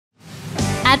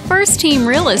At First Team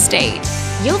Real Estate,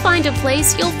 you'll find a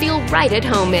place you'll feel right at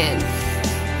home in.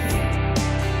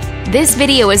 This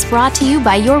video is brought to you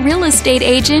by your real estate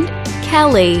agent,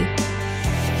 Kelly.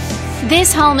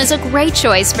 This home is a great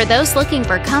choice for those looking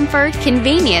for comfort,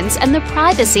 convenience, and the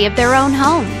privacy of their own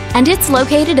home, and it's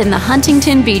located in the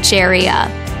Huntington Beach area.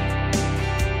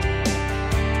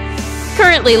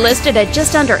 Currently listed at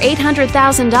just under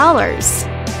 $800,000.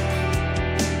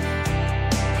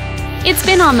 It's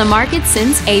been on the market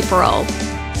since April.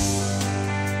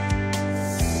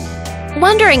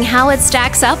 Wondering how it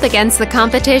stacks up against the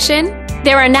competition?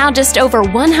 There are now just over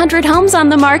 100 homes on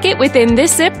the market within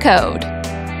this zip code.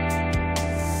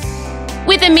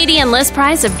 With a median list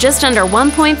price of just under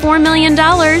 $1.4 million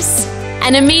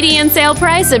and a median sale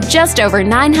price of just over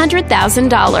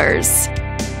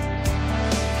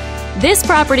 $900,000. This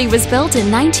property was built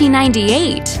in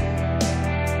 1998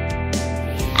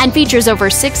 and features over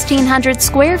 1,600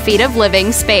 square feet of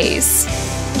living space,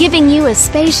 giving you a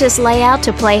spacious layout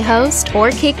to play host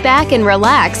or kick back and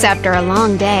relax after a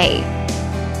long day.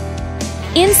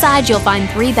 Inside, you'll find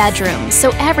 3 bedrooms,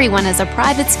 so everyone has a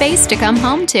private space to come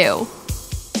home to,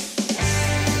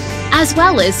 as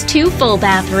well as 2 full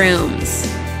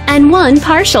bathrooms and 1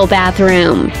 partial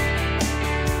bathroom.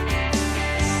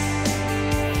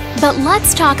 But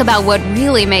let's talk about what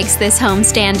really makes this home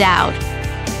stand out.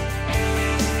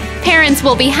 Parents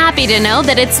will be happy to know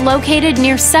that it's located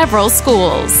near several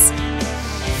schools.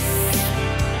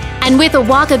 And with a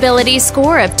walkability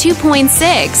score of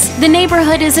 2.6, the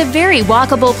neighborhood is a very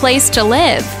walkable place to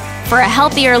live for a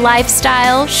healthier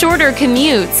lifestyle, shorter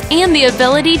commutes, and the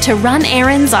ability to run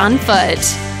errands on foot.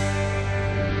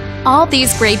 All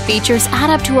these great features add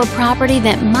up to a property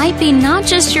that might be not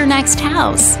just your next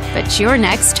house, but your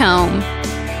next home.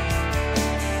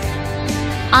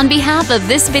 On behalf of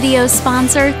this video's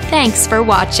sponsor, thanks for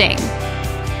watching.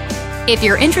 If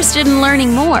you're interested in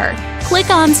learning more, click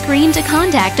on screen to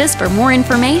contact us for more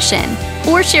information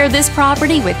or share this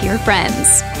property with your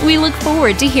friends. We look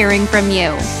forward to hearing from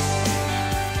you.